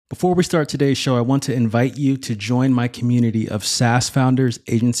Before we start today's show, I want to invite you to join my community of SaaS founders,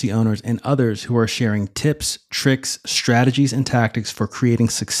 agency owners, and others who are sharing tips, tricks, strategies, and tactics for creating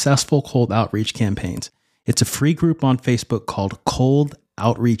successful cold outreach campaigns. It's a free group on Facebook called Cold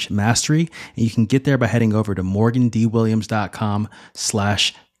Outreach Mastery, and you can get there by heading over to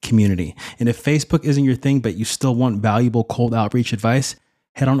morgandwilliams.com/community. And if Facebook isn't your thing, but you still want valuable cold outreach advice,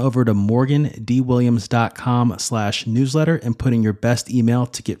 head on over to morgandwilliams.com/newsletter and put in your best email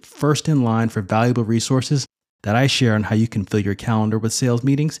to get first in line for valuable resources that I share on how you can fill your calendar with sales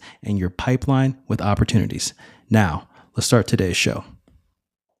meetings and your pipeline with opportunities. Now, let's start today's show.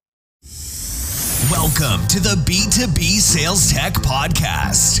 Welcome to the B2B Sales Tech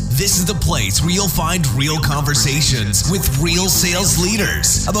Podcast. This is the place where you'll find real conversations with real sales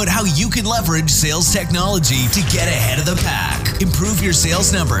leaders about how you can leverage sales technology to get ahead of the pack. Improve your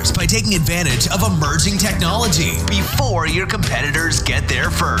sales numbers by taking advantage of emerging technology before your competitors get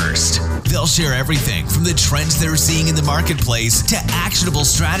there first. They'll share everything from the trends they're seeing in the marketplace to actionable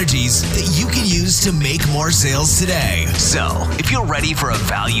strategies that you can use to make more sales today. So, if you're ready for a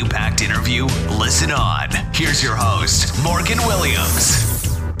value-packed interview, listen on. Here's your host, Morgan Williams.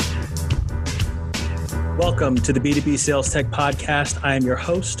 Welcome to the B2B Sales Tech Podcast. I am your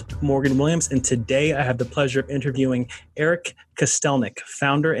host, Morgan Williams, and today I have the pleasure of interviewing Eric Kostelnik,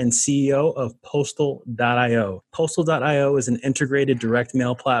 founder and CEO of Postal.io. Postal.io is an integrated direct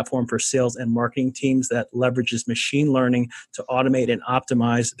mail platform for sales and marketing teams that leverages machine learning to automate and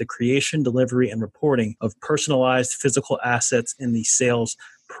optimize the creation, delivery, and reporting of personalized physical assets in the sales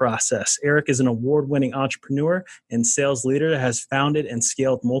process. Eric is an award-winning entrepreneur and sales leader that has founded and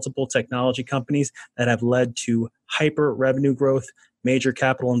scaled multiple technology companies that have led to hyper revenue growth, major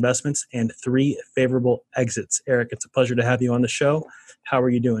capital investments, and 3 favorable exits. Eric, it's a pleasure to have you on the show. How are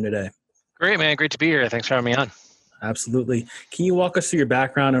you doing today? Great, man. Great to be here. Thanks for having me on. Absolutely. Can you walk us through your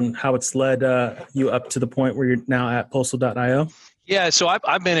background and how it's led you up to the point where you're now at Postal.io? Yeah, so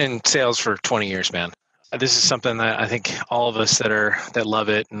I've been in sales for 20 years, man. This is something that I think all of us that love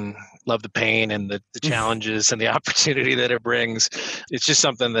it and love the pain and the challenges and the opportunity that it brings. It's just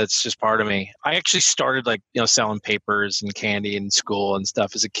something that's just part of me. I actually started selling papers and candy in school and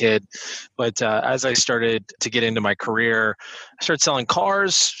stuff as a kid. But as I started to get into my career, I started selling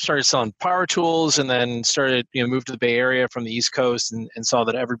cars, started selling power tools, and then started, moved to the Bay Area from the East Coast and saw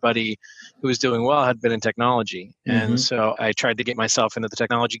that everybody who was doing well had been in technology. And so I tried to get myself into the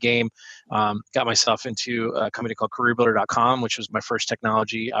technology game, got myself into a company called CareerBuilder.com, which was my first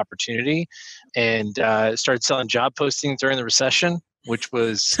technology opportunity, and started selling job postings during the recession, which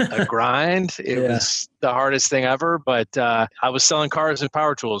was a grind. It was the hardest thing ever, but I was selling cars and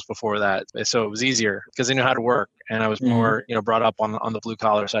power tools before that. So it was easier because I knew how to work and I was more, brought up on the blue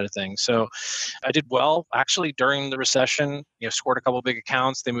collar side of things. So I did well actually during the recession, scored a couple of big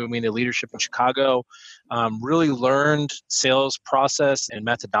accounts. They moved me into leadership in Chicago, really learned sales process and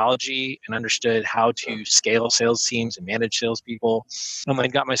methodology and understood how to scale sales teams and manage salespeople. And then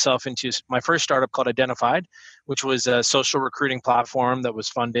got myself into my first startup called Identified, which was a social recruiting platform that was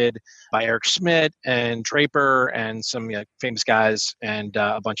funded by Eric Schmidt and Draper and some famous guys and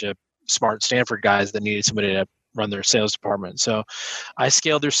a bunch of smart Stanford guys that needed somebody to run their sales department. So I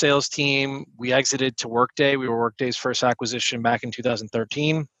scaled their sales team. We exited to Workday. We were Workday's first acquisition back in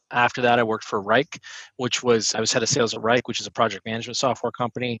 2013. After that, I worked for Reich, I was head of sales at Reich, which is a project management software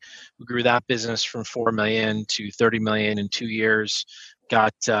company. We grew that business from 4 million to 30 million in 2 years.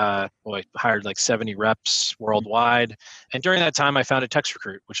 Hired like 70 reps worldwide. And during that time, I founded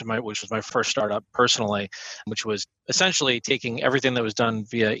TextRecruit, which was my first startup personally, which was essentially taking everything that was done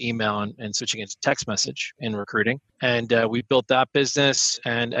via email and switching it to text message in recruiting. And we built that business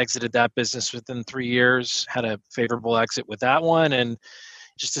and exited that business within 3 years, had a favorable exit with that one, and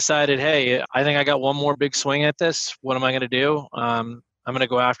just decided, hey, I think I got one more big swing at this. What am I going to do? I'm going to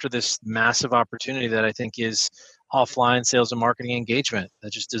go after this massive opportunity that I think is offline sales and marketing engagement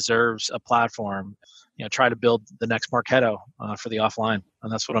that just deserves a platform. Try to build the next Marketo for the offline,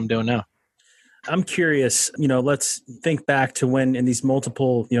 and that's what I'm doing now. I'm curious, let's think back to when in these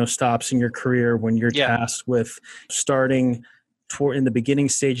multiple, stops in your career when you're tasked with starting in the beginning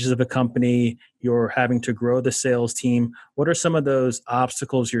stages of a company, you're having to grow the sales team. What are some of those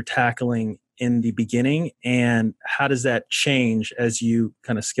obstacles you're tackling in the beginning, and how does that change as you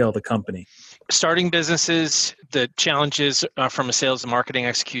kind of scale the company? Starting businesses, the challenges from a sales and marketing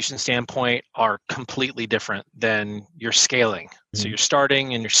execution standpoint are completely different than your scaling. So you're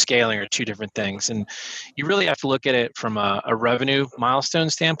starting and you're scaling are 2 different things. And you really have to look at it from a revenue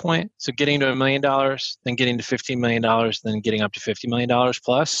milestone standpoint. So getting to $1 million, then getting to $15 million, then getting up to $50 million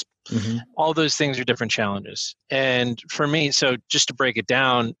plus. All those things are different challenges. And for me, so just to break it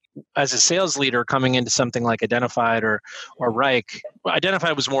down, as a sales leader coming into something like Identified or Wrike,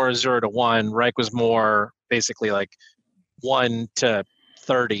 Identified was more 0 to 1. Wrike was more basically like 1 to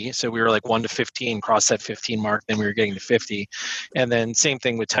 30. So we were like 1 to 15, cross that 15 mark, then we were getting to 50. And then same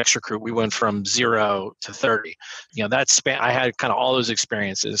thing with TextRecruit. We went from 0 to 30. That span, I had kind of all those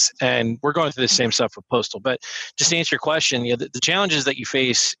experiences, and we're going through the same stuff with Postal. But just to answer your question, the challenges that you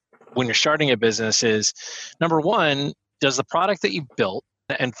face when you're starting a business is, number one, does the product that you built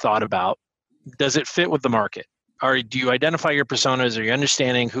and thought about, does it fit with the market? Or do you identify your personas? Are you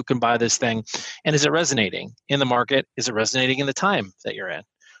understanding who can buy this thing? And is it resonating in the market? Is it resonating in the time that you're in?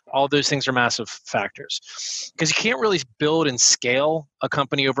 All those things are massive factors, because you can't really build and scale a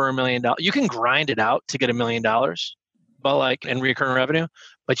company over $1 million. You can grind it out to get $1 million, but in recurring revenue,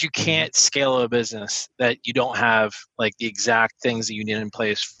 but you can't scale a business that you don't have like the exact things that you need in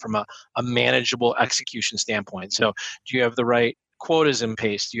place from a manageable execution standpoint. So do you have the right quotas in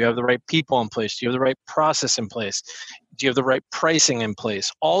place? Do you have the right people in place? Do you have the right process in place? Do you have the right pricing in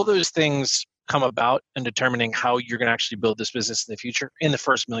place? All those things come about in determining how you're going to actually build this business in the future in the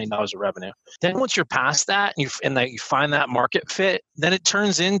first $1 million of revenue. Then once you're past that and that you find that market fit, then it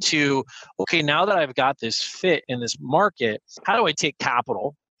turns into, okay, now that I've got this fit in this market, how do I take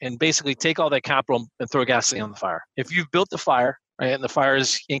capital and basically take all that capital and throw gasoline on the fire? If you've built the fire, right, and the fire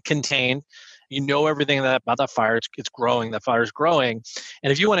is contained, you know everything about that fire. It's growing. That fire is growing,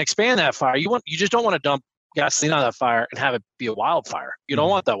 and if you want to expand that fire, you just don't want to dump gasoline on that fire and have it be a wildfire. You don't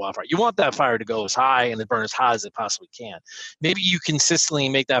want that wildfire. You want that fire to go as high and to burn as hot as it possibly can. Maybe you consistently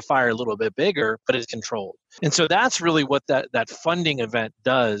make that fire a little bit bigger, but it's controlled. And so that's really what that funding event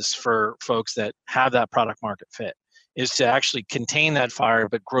does for folks that have that product market fit, is to actually contain that fire,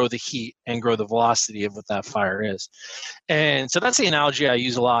 but grow the heat and grow the velocity of what that fire is. And so that's the analogy I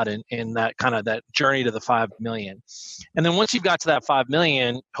use a lot in that kind of that journey to the 5 million. And then once you've got to that 5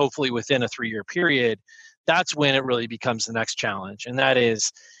 million, hopefully within a 3-year period, that's when it really becomes the next challenge. And that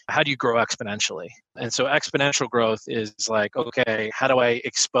is, how do you grow exponentially? And so exponential growth is like, okay, how do I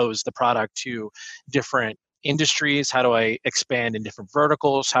expose the product to different industries? How do I expand in different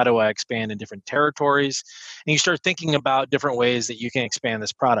verticals? How do I expand in different territories? And you start thinking about different ways that you can expand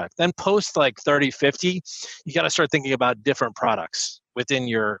this product. Then post like 30, 50, you got to start thinking about different products within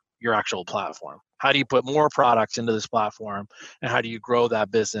your actual platform. How do you put more products into this platform, and how do you grow that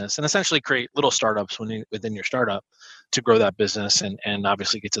business and essentially create little startups within your startup to grow that business and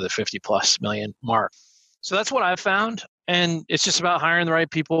obviously get to the 50+ million mark? So that's what I've found. And it's just about hiring the right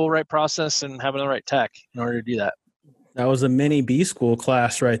people, right process, and having the right tech in order to do that. That was a mini B school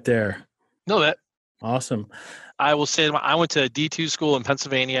class right there. Know that. Awesome. I will say I went to a D2 school in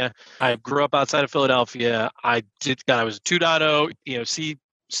Pennsylvania. I grew up outside of Philadelphia. I was a 2.0, C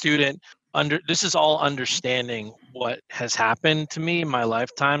student. This is all understanding what has happened to me in my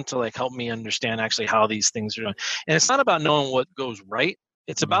lifetime to like help me understand actually how these things are done. And it's not about knowing what goes right.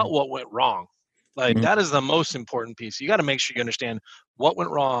 It's about what went wrong. That is the most important piece. You got to make sure you understand what went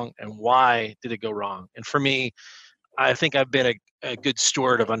wrong and why did it go wrong. And for me, I think I've been a good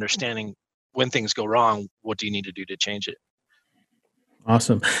steward of understanding when things go wrong, what do you need to do to change it?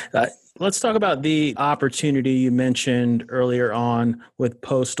 Awesome. Let's talk about the opportunity you mentioned earlier on with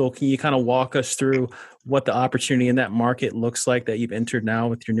Postal. Can you kind of walk us through what the opportunity in that market looks like that you've entered now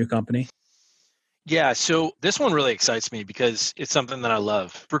with your new company? Yeah, so this one really excites me because it's something that I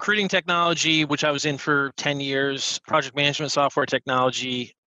love. Recruiting technology, which I was in for 10 years, project management software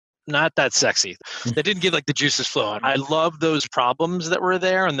technology, not that sexy. That didn't get like the juices flowing. I love those problems that were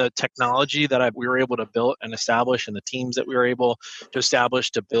there and the technology that we were able to build and establish, and the teams that we were able to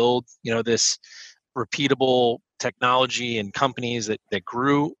establish to build, this repeatable technology and companies that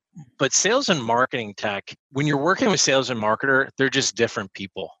grew. But sales and marketing tech, when you're working with sales and marketer, they're just different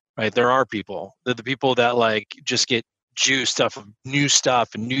people, right? There are people. They're the people that like just get juiced off of new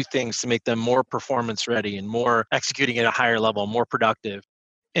stuff and new things to make them more performance ready and more executing at a higher level, more productive.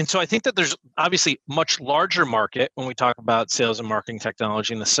 And so I think that there's obviously much larger market when we talk about sales and marketing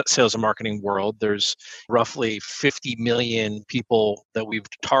technology in the sales and marketing world. There's roughly 50 million people that we've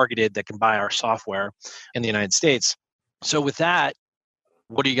targeted that can buy our software in the United States. So with that,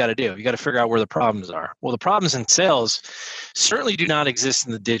 what do you got to do? You got to figure out where the problems are. Well, the problems in sales certainly do not exist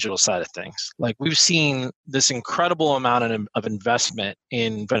in the digital side of things. Like we've seen this incredible amount of investment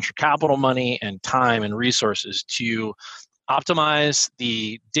in venture capital money and time and resources to optimize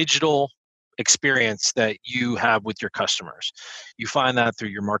the digital experience that you have with your customers. You find that through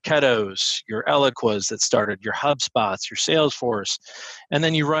your Marketos, your Eloquas that started, your HubSpots, your Salesforce, and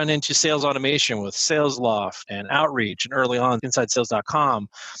then you run into sales automation with SalesLoft and Outreach, and early on InsideSales.com.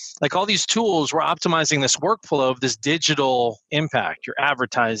 Like all these tools, we're optimizing this workflow of this digital impact, your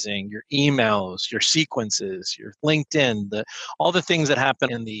advertising, your emails, your sequences, your LinkedIn, all the things that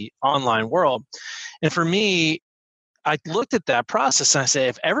happen in the online world. And for me, I looked at that process and I say,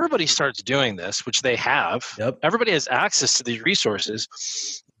 if everybody starts doing this, which they have, everybody has access to these resources,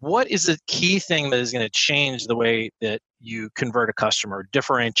 what is the key thing that is going to change the way that you convert a customer,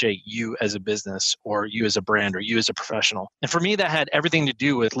 differentiate you as a business or you as a brand or you as a professional? And for me, that had everything to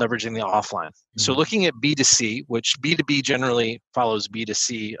do with leveraging the offline. Mm-hmm. So looking at B2C, which B2B generally follows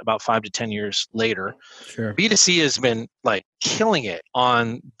B2C about 5 to 10 years later. Sure. B2C has been like killing it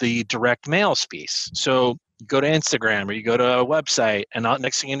on the direct mail space. So you go to Instagram or you go to a website, and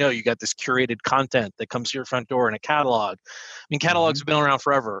next thing you know, you got this curated content that comes to your front door in a catalog. I mean, catalogs have been around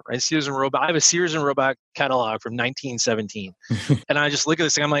forever, right? Sears and Roebuck. I have a Sears and Roebuck catalog from 1917. And I just look at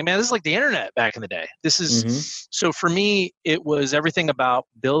this thing, I'm like, man, this is like the internet back in the day. This is, so for me, it was everything about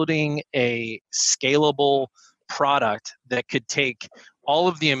building a scalable product that could take all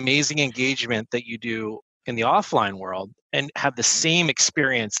of the amazing engagement that you do in the offline world and have the same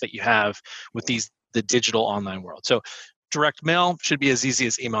experience that you have with the digital online world. So direct mail should be as easy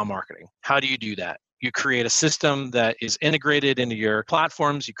as email marketing. How do you do that? You create a system that is integrated into your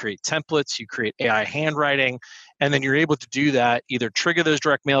platforms, you create templates, you create AI handwriting, and then you're able to do that, either trigger those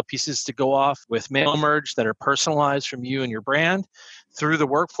direct mail pieces to go off with mail merge that are personalized from you and your brand through the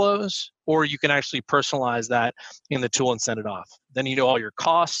workflows, or you can actually personalize that in the tool and send it off. Then you know all your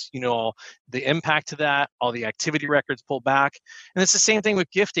costs, you know all the impact of that, all the activity records pulled back. And it's the same thing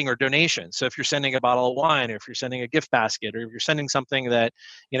with gifting or donation. So if you're sending a bottle of wine, or if you're sending a gift basket, or if you're sending something that,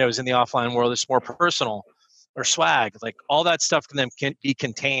 you know, is in the offline world, it's more personal, or swag, like all that stuff can be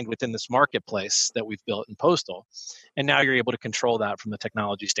contained within this marketplace that we've built in Postal. And now you're able to control that from the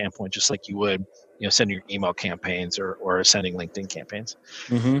technology standpoint, just like you would, you know, sending your email campaigns or sending LinkedIn campaigns.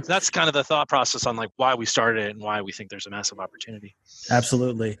 So that's kind of the thought process on like why we started it and why we think there's a massive opportunity.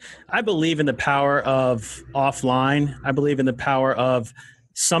 Absolutely. I believe in the power of offline. I believe in the power of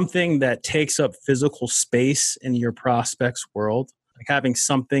something that takes up physical space in your prospect's world. Like having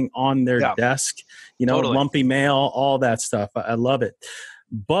something on their desk, you know, lumpy mail, all that stuff. I love it.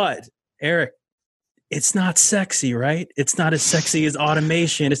 But Eric, it's not sexy, right? It's not as sexy as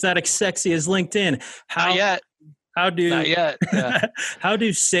automation. It's not as sexy as LinkedIn. Not yet. Not yet. Yeah. How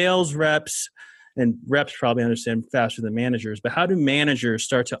do sales reps, and reps probably understand faster than managers, but how do managers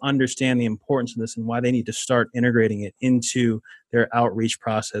start to understand the importance of this and why they need to start integrating it into their outreach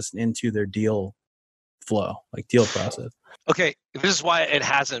process and into their deal flow, like deal process? Okay, this is why it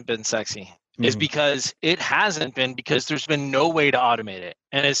hasn't been sexy, is because it hasn't been because there's been no way to automate it.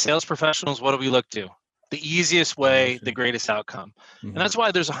 And as sales professionals, what do we look to? The easiest way, the greatest outcome. And that's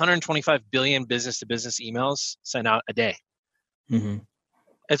why there's 125 billion business-to-business emails sent out a day.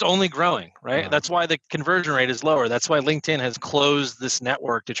 It's only growing, right? Wow. That's why the conversion rate is lower. That's why LinkedIn has closed this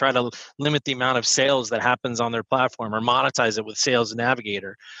network to try to limit the amount of sales that happens on their platform or monetize it with Sales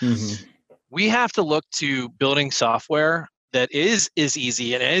Navigator. We have to look to building software that is as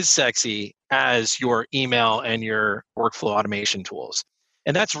easy and as sexy as your email and your workflow automation tools.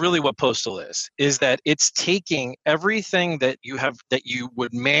 And that's really what Postal is that it's taking everything that you have that you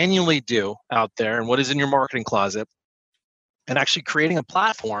would manually do out there and what is in your marketing closet and actually creating a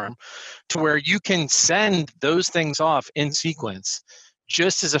platform to where you can send those things off in sequence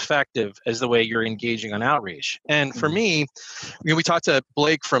just as effective as the way you're engaging on outreach. And for me, you know, we talked to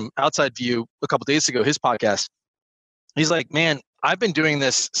Blake from Outside View a couple of days ago, his podcast. He's like, man, I've been doing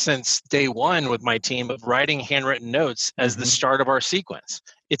this since day one with my team of writing handwritten notes as the start of our sequence.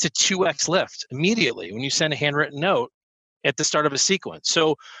 It's a 2x lift immediately when you send a handwritten note at the start of a sequence.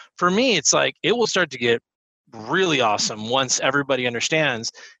 So for me, it's like it will start to get really awesome once everybody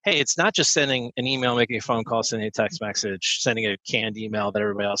understands, hey, it's not just sending an email, making a phone call, sending a text message, sending a canned email that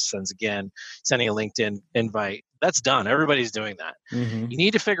everybody else sends again, sending a LinkedIn invite. That's done. Everybody's doing that. You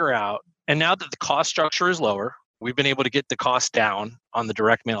need to figure out, and now that the cost structure is lower, we've been able to get the cost down on the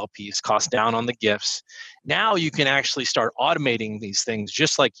direct mail piece, cost down on the gifts. Now you can actually start automating these things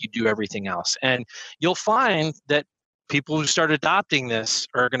just like you do everything else. And you'll find that people who start adopting this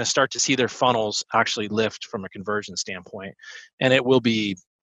are going to start to see their funnels actually lift from a conversion standpoint. And it'll be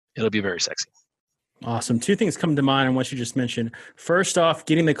very sexy. Awesome. Two things come to mind on what you just mentioned. First off,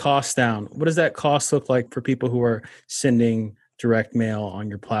 getting the cost down. What does that cost look like for people who are sending direct mail on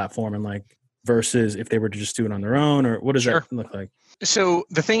your platform and like versus if they were to just do it on their own, or what does that look like? So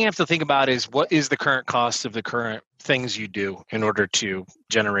the thing you have to think about is what is the current cost of the current things you do in order to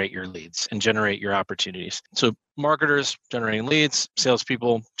generate your leads and generate your opportunities. So marketers generating leads,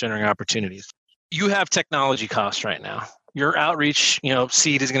 salespeople generating opportunities. You have technology costs right now. Your outreach,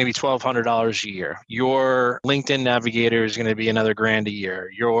 seed is going to be $1,200 a year. Your LinkedIn Navigator is going to be another $1,000 a year.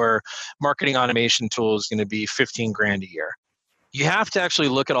 Your marketing automation tool is going to be $15,000 a year. You have to actually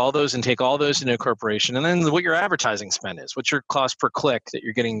look at all those and take all those into incorporation, and then what your advertising spend is, what's your cost per click that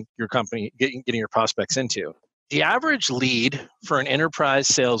you're getting your company, getting your prospects into. The average lead for an enterprise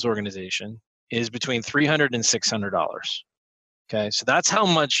sales organization is between $300 and $600. Okay, so that's how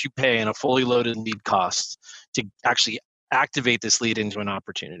much you pay in a fully loaded lead cost to actually activate this lead into an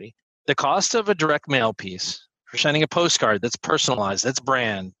opportunity. The cost of a direct mail piece for sending a postcard that's personalized, that's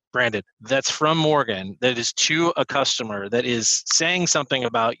branded, that's from Morgan, that is to a customer, that is saying something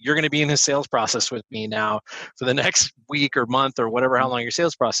about you're going to be in the sales process with me now for the next week or month or whatever, how long your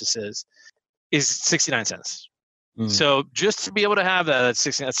sales process is 69 cents. So just to be able to have that, that's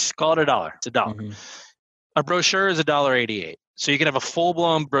 60, let's call it $1. It's $1. Mm-hmm. A brochure is $1.88. So you can have a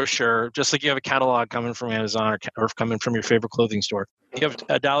full-blown brochure, just like you have a catalog coming from Amazon or coming from your favorite clothing store. You have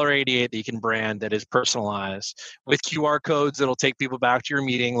 $1.88 that you can brand that is personalized with QR codes that'll take people back to your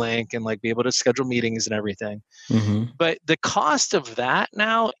meeting link and be able to schedule meetings and everything. Mm-hmm. But the cost of that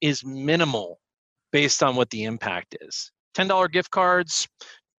now is minimal based on what the impact is. $10 gift cards,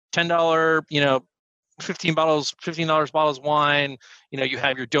 $10, $15 bottles of wine. You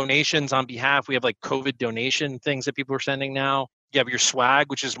have your donations on behalf. We have COVID donation things that people are sending now. You have your swag,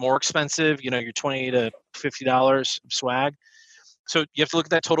 which is more expensive, your $20 to $50 swag. So you have to look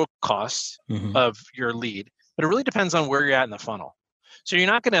at that total cost of your lead, but it really depends on where you're at in the funnel. So you're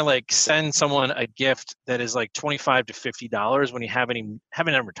not going to send someone a gift that is $25 to $50 when you haven't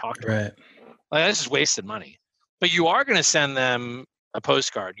ever talked about it. That's just wasted money. But you are going to send them a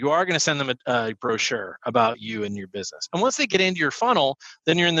postcard. You are going to send them a brochure about you and your business. And once they get into your funnel,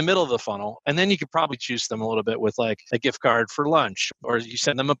 then you're in the middle of the funnel. And then you could probably juice them a little bit with a gift card for lunch, or you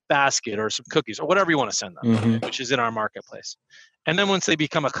send them a basket or some cookies or whatever you want to send them, which is in our marketplace. And then once they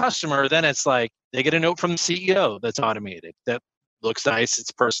become a customer, then it's they get a note from the CEO that's automated, that looks nice,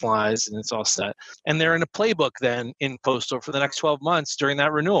 it's personalized, and it's all set. And they're in a playbook then in Postal for the next 12 months during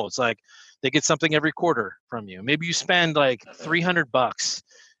that renewal. It's they get something every quarter from you. Maybe you spend $300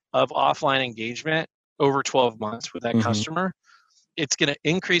 of offline engagement over 12 months with that customer. It's going to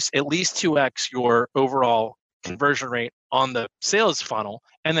increase at least 2x your overall conversion rate on the sales funnel.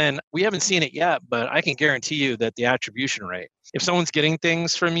 And then we haven't seen it yet, but I can guarantee you that the attribution rate, if someone's getting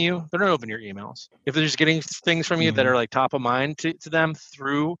things from you, they're not open your emails. If they're just getting things from you that are top of mind to them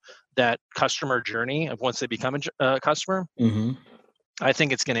through that customer journey of once they become a customer, I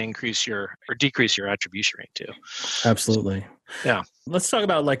think it's going to increase or decrease your attribution rate too. Absolutely. Yeah. Let's talk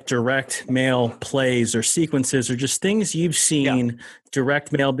about direct mail plays or sequences or just things you've seen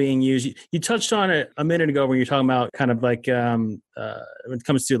direct mail being used. You touched on it a minute ago when you're talking about kind of when it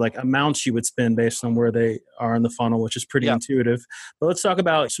comes to amounts you would spend based on where they are in the funnel, which is pretty intuitive. But let's talk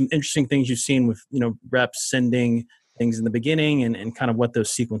about some interesting things you've seen with, reps sending things in the beginning and kind of what those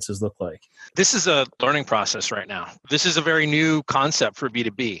sequences look like. This is a learning process right now. This is a very new concept for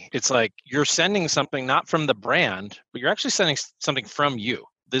B2B. It's you're sending something not from the brand, but you're actually sending something from you.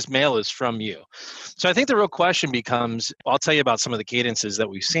 This mail is from you. So I think the real question becomes, I'll tell you about some of the cadences that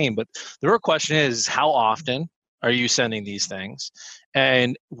we've seen, but the real question is, how often are you sending these things?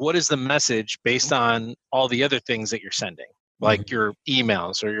 And what is the message based on all the other things that you're sending, like your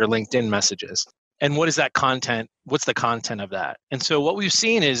emails or your LinkedIn messages? And what is that content? What's the content of that? And so what we've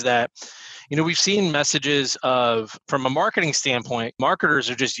seen is that, we've seen messages from a marketing standpoint, marketers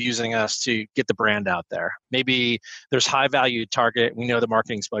are just using us to get the brand out there. Maybe there's high value target. We know the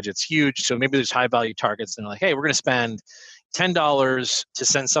marketing's budget's huge. So maybe there's high value targets and hey, we're going to spend $10 to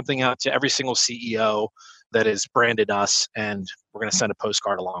send something out to every single CEO that is branded us, and we're going to send a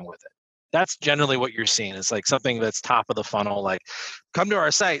postcard along with it. That's generally what you're seeing. It's something that's top of the funnel, come to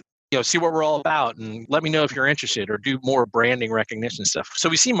our site, see what we're all about and let me know if you're interested, or do more branding recognition stuff. So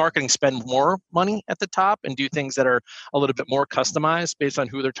we see marketing spend more money at the top and do things that are a little bit more customized based on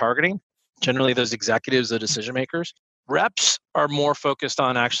who they're targeting. Generally, those executives, the decision makers. Reps are more focused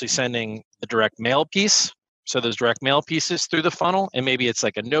on actually sending the direct mail piece. So those direct mail pieces through the funnel, and maybe it's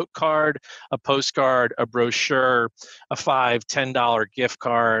a note card, a postcard, a brochure, a $5, $10 gift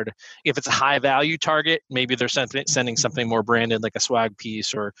card. If it's a high value target, maybe they're sending something more branded, like a swag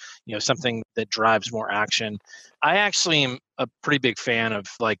piece or something that drives more action. I actually am a pretty big fan of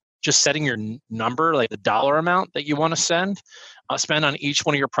just setting your number, the dollar amount that you want to spend on each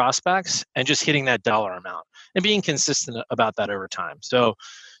one of your prospects, and just hitting that dollar amount. and being consistent about that over time. So,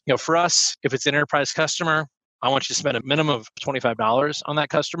 for us, if it's an enterprise customer, I want you to spend a minimum of $25 on that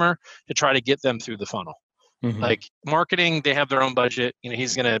customer to try to get them through the funnel. Mm-hmm. Like marketing, they have their own budget.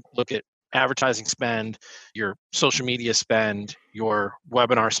 He's going to look at advertising spend, your social media spend, your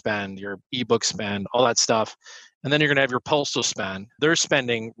webinar spend, your ebook spend, all that stuff. And then you're going to have your postal spend. They're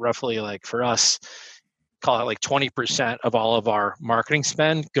spending roughly, like for us, call it like 20% of all of our marketing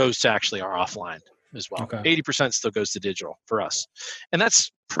spend goes to actually our offline as well. Okay. 80% still goes to digital for us. And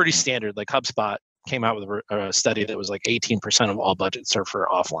that's pretty standard. Like HubSpot came out with a study that was like 18% of all budgets are for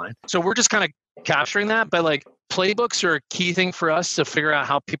offline. So we're just kind of capturing that. But like playbooks are a key thing for us to figure out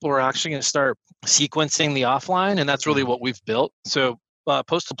how people are actually going to start sequencing the offline. And that's really what we've built. So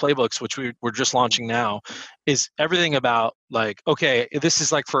Postal Playbooks, which we're just launching now, is everything about like, okay, this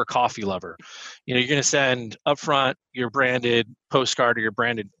is like for a coffee lover. You're going to send upfront your branded postcard or your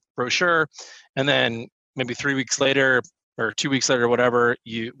branded brochure, and then maybe 3 weeks later or 2 weeks later, whatever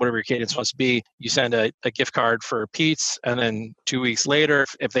your cadence wants to be, you send a gift card for Pete's, and then 2 weeks later,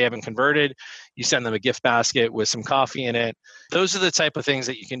 if they haven't converted, you send them a gift basket with some coffee in it. Those are the type of things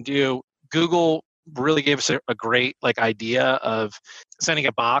that you can do. Google really gave us a great idea of sending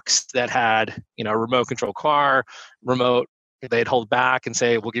a box that had a remote control car, remote. They'd hold back and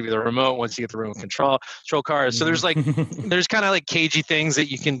say, we'll give you the remote once you get the remote control cars. So there's there's kind of like cagey things that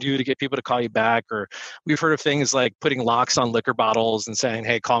you can do to get people to call you back. Or we've heard of things like putting locks on liquor bottles and saying,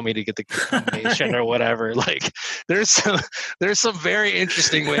 hey, call me to get the combination or whatever. Like there's some very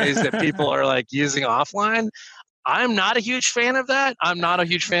interesting ways that people are like using offline. I'm not a huge fan of that. I'm not a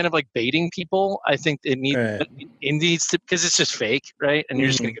huge fan of like baiting people. I think it needs to, because it's just fake, right? And you're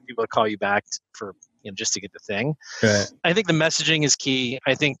just going to get people to call you back for just to get the thing. Right. I think the messaging is key.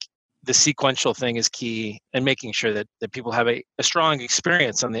 I think the sequential thing is key, and making sure that people have a strong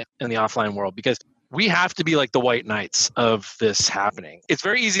experience in the offline world, because we have to be like the white knights of this happening. It's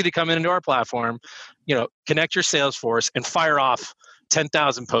very easy to come into our platform, connect your Salesforce and fire off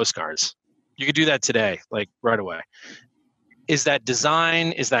 10,000 postcards. You could do that today, like right away. Is that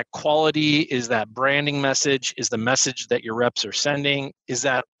design? Is that quality? Is that branding message? Is the message that your reps are sending? Is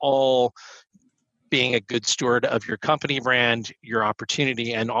that all being a good steward of your company brand, your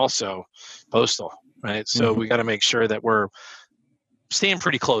opportunity, and also Postal, right? So we got to make sure that we're staying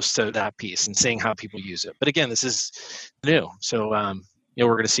pretty close to that piece and seeing how people use it. But again, this is new. So, we're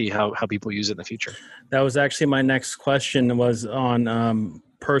going to see how people use it in the future. That was actually my next question, was on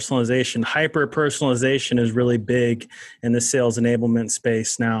personalization. Hyper personalization is really big in the sales enablement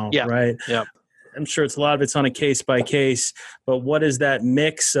space now, right? Yeah. I'm sure a lot of it's on a case by case, but what is that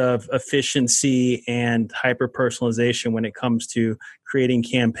mix of efficiency and hyper personalization when it comes to creating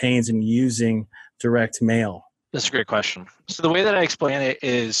campaigns and using direct mail? That's a great question. So the way that I explain it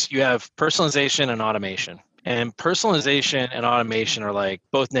is you have personalization and automation. And personalization and automation are like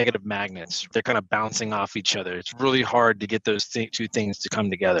both negative magnets. They're kind of bouncing off each other. It's really hard to get those two things to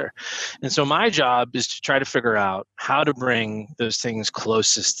come together. And so my job is to try to figure out how to bring those things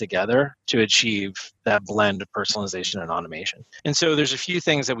closest together to achieve that blend of personalization and automation. And so there's a few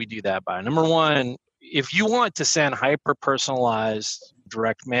things that we do that by. Number one, if you want to send hyper-personalized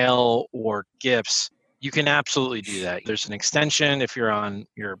direct mail or gifts, you can absolutely do that. There's an extension if you're on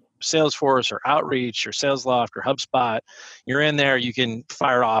your Salesforce or Outreach or SalesLoft or HubSpot. You're in there, you can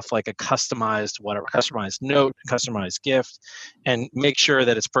fire off like a customized note, customized gift, and make sure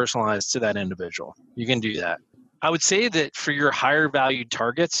that it's personalized to that individual. You can do that. I would say that for your higher valued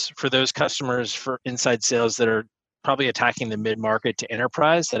targets, for those customers for inside sales that are probably attacking the mid-market to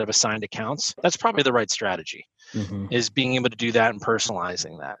enterprise that have assigned accounts, that's probably the right strategy. Is being able to do that and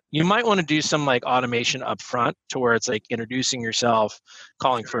personalizing that. You might want to do some like automation up front to where it's like introducing yourself,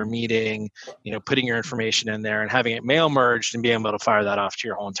 calling for a meeting, putting your information in there and having it mail merged and being able to fire that off to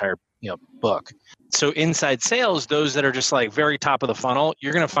your whole entire book. So inside sales, those that are just like very top of the funnel,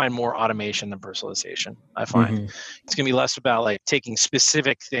 you're going to find more automation than personalization. I find it's going to be less about like taking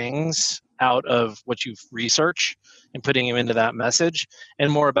specific things out of what you've researched and putting them into that message,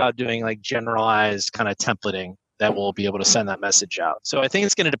 and more about doing like generalized kind of templating that will be able to send that message out. So I think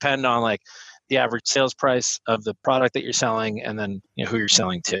it's going to depend on like the average sales price of the product that you're selling, and then who you're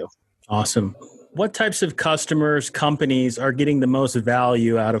selling to. Awesome. What types of customers, companies are getting the most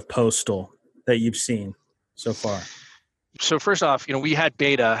value out of Postal that you've seen so far? So first off, we had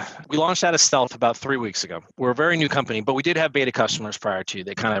beta. We launched out of stealth about 3 weeks ago. We're a very new company, but we did have beta customers prior to.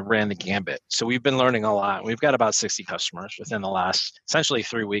 They kind of ran the gambit. So we've been learning a lot. We've got about 60 customers within the last essentially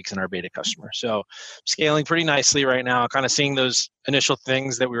 3 weeks in our beta customer. So scaling pretty nicely right now, kind of seeing those initial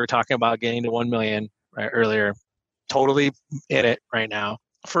things that we were talking about getting to 1 million right earlier, totally in it right now.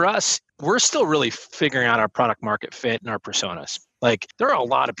 for us, we're still really figuring out our product market fit and our personas. Like there are a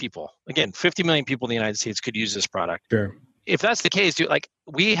lot of people, again, 50 million people in the United States could use this product. Sure. If that's the case, dude, like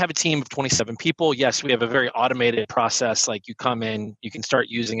we have a team of 27 people. Yes, we have a very automated process. Like you come in, you can start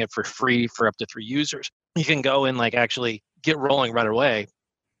using it for free for up to 3 users. You can go and like actually get rolling right away.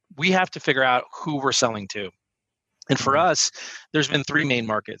 We have to figure out who we're selling to. And for us, there's been 3 main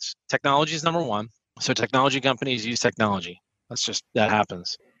markets. Technology is number 1. So technology companies use technology. That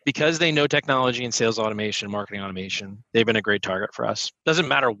happens. Because they know technology and sales automation, marketing automation, they've been a great target for us. Doesn't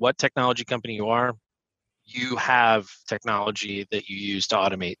matter what technology company you are, you have technology that you use to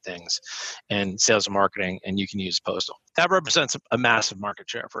automate things and sales and marketing, and you can use Postal. That represents a massive market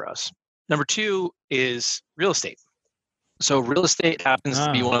share for us. Number 2 is real estate. So real estate happens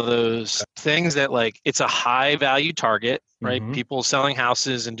to be one of those things that like it's a high value target, right? Mm-hmm. People selling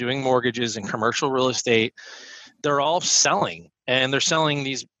houses and doing mortgages and commercial real estate, they're all selling and they're selling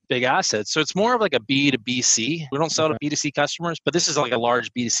these big assets. So it's more of like a B2B2C. We don't sell to B2C customers, but this is like a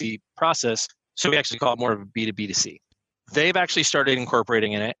large B2C process. So we actually call it more of a B2B2C. They've actually started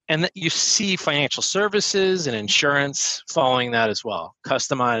incorporating in it. And you see financial services and insurance following that as well.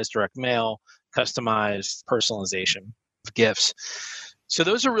 Customized direct mail, customized personalization of gifts. So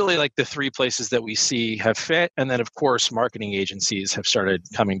those are really like the 3 places that we see have fit. And then of course, marketing agencies have started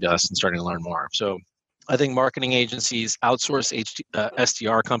coming to us and starting to learn more. So I think marketing agencies, outsource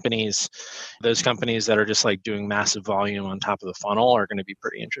SDR companies, those companies that are just like doing massive volume on top of the funnel are going to be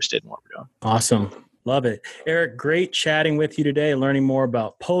pretty interested in what we're doing. Awesome. Love it. Eric, great chatting with you today, learning more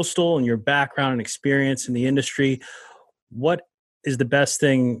about Postal and your background and experience in the industry. What is the best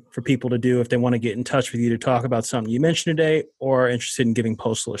thing for people to do if they want to get in touch with you to talk about something you mentioned today or are interested in giving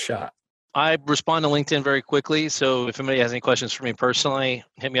Postal a shot? I respond to LinkedIn very quickly. So if anybody has any questions for me personally,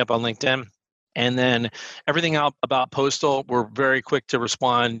 hit me up on LinkedIn. And then everything about Postal, we're very quick to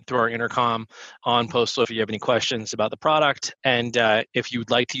respond through our intercom on Postal if you have any questions about the product. And if you'd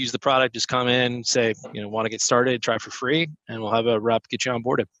like to use the product, just come in, say, want to get started, try for free, and we'll have a rep get you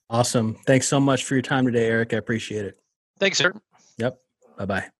onboarded. Awesome. Thanks so much for your time today, Eric. I appreciate it. Thanks, sir. Yep.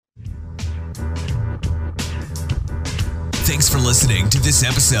 Bye-bye. Thanks for listening to this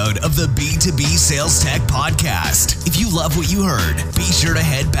episode of the B2B Sales Tech Podcast. If you love what you heard, be sure to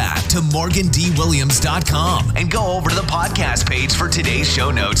head back to morgandwilliams.com and go over to the podcast page for today's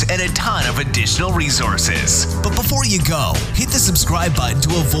show notes and a ton of additional resources. But before you go, hit the subscribe button to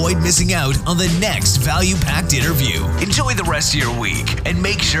avoid missing out on the next value-packed interview. Enjoy the rest of your week and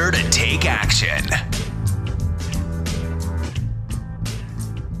make sure to take action.